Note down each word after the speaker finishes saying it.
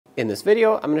In this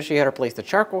video, I'm going to show you how to place the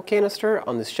charcoal canister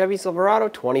on this Chevy Silverado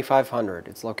 2500.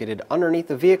 It's located underneath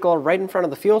the vehicle right in front of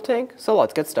the fuel tank, so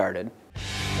let's get started.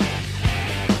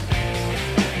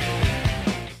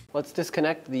 Let's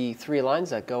disconnect the three lines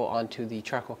that go onto the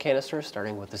charcoal canister,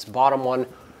 starting with this bottom one.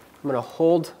 I'm going to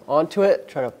hold onto it,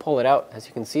 try to pull it out. As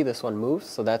you can see, this one moves,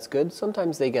 so that's good.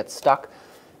 Sometimes they get stuck.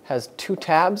 It has two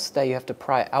tabs that you have to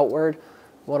pry outward,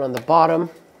 one on the bottom.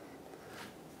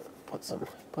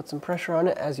 Put some pressure on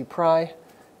it as you pry,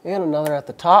 and another at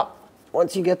the top.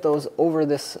 Once you get those over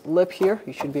this lip here,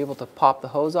 you should be able to pop the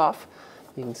hose off.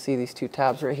 You can see these two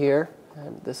tabs right here,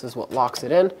 and this is what locks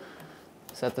it in.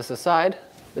 Set this aside.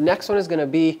 The next one is going to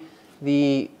be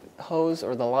the hose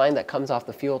or the line that comes off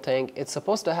the fuel tank. It's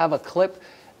supposed to have a clip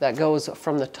that goes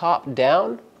from the top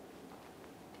down,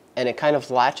 and it kind of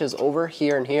latches over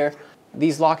here and here.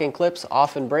 These locking clips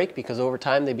often break because over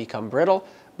time they become brittle.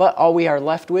 But all we are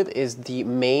left with is the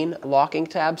main locking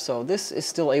tab, so this is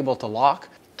still able to lock.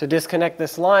 To disconnect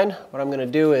this line, what I'm going to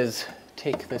do is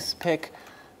take this pick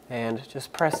and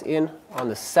just press in on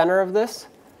the center of this.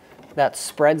 That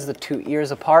spreads the two ears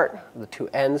apart, the two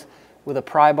ends. With a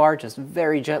pry bar, just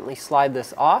very gently slide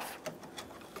this off.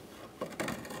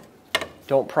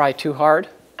 Don't pry too hard.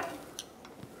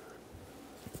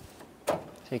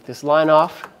 Take this line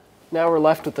off. Now we're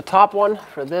left with the top one.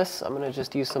 For this, I'm going to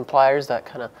just use some pliers that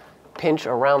kind of pinch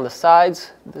around the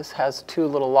sides. This has two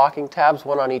little locking tabs,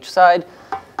 one on each side.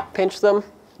 Pinch them.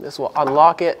 This will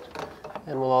unlock it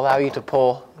and will allow you to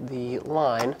pull the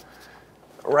line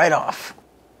right off.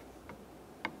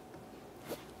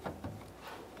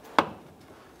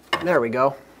 There we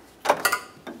go. A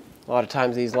lot of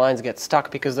times these lines get stuck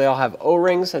because they all have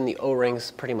O-rings, and the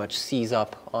O-rings pretty much seize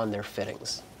up on their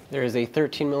fittings. There is a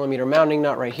 13mm mounting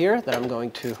nut right here that I'm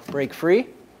going to break free.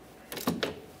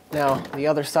 Now, the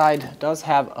other side does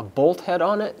have a bolt head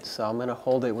on it, so I'm going to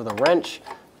hold it with a wrench,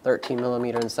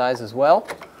 13mm in size as well.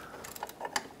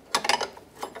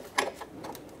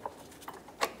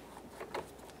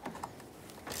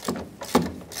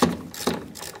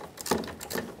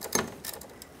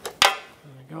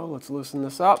 There we go, let's loosen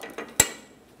this up.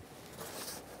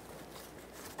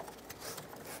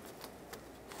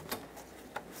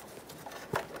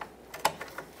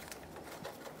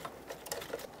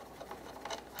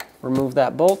 Remove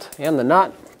that bolt and the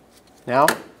nut. Now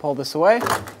pull this away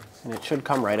and it should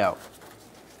come right out.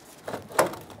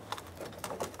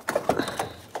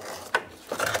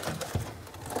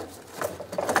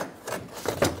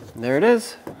 And there it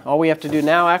is. All we have to do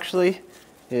now actually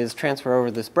is transfer over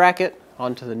this bracket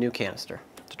onto the new canister.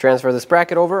 To transfer this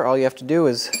bracket over, all you have to do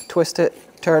is twist it,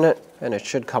 turn it, and it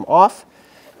should come off.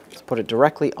 Let's put it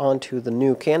directly onto the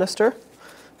new canister.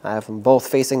 I have them both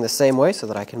facing the same way so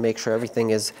that I can make sure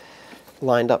everything is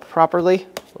lined up properly.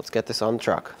 Let's get this on the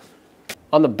truck.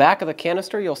 On the back of the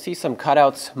canister, you'll see some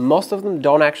cutouts. Most of them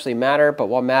don't actually matter, but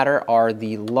what matter are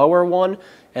the lower one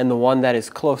and the one that is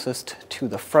closest to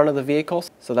the front of the vehicle.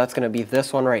 So that's going to be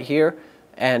this one right here,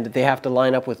 and they have to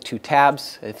line up with two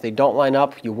tabs. If they don't line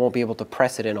up, you won't be able to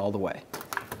press it in all the way.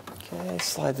 Okay,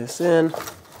 slide this in.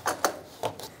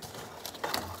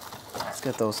 Let's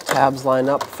get those tabs lined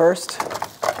up first.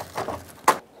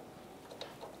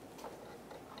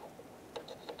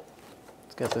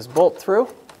 Get this bolt through.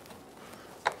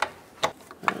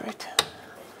 All right,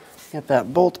 get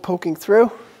that bolt poking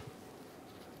through.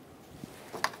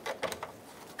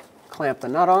 Clamp the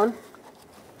nut on.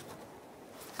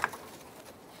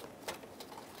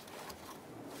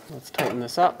 Let's tighten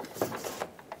this up.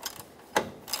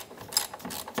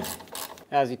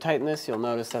 As you tighten this, you'll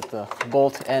notice that the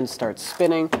bolt end starts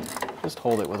spinning. Just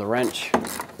hold it with a wrench.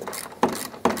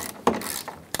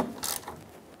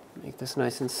 Make this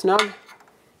nice and snug.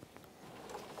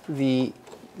 The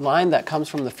line that comes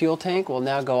from the fuel tank will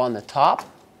now go on the top.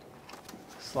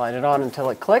 Slide it on until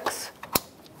it clicks.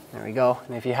 There we go.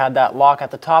 And if you had that lock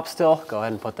at the top still, go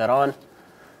ahead and put that on.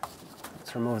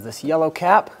 Let's remove this yellow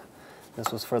cap.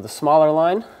 This was for the smaller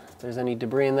line. If there's any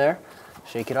debris in there,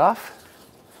 shake it off.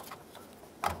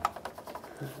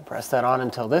 Press that on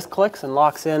until this clicks and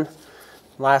locks in.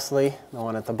 Lastly, the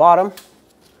one at the bottom.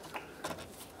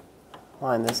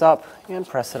 Line this up and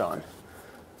press it on.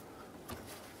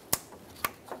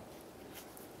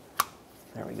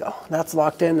 There we go. That's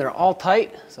locked in. They're all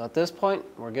tight. So at this point,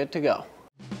 we're good to go.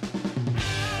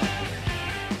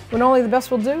 When only the best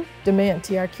will do, demand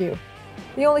TRQ.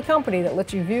 The only company that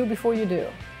lets you view before you do.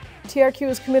 TRQ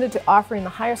is committed to offering the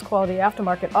highest quality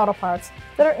aftermarket auto parts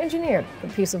that are engineered for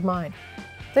peace of mind.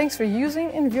 Thanks for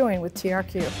using and viewing with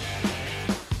TRQ.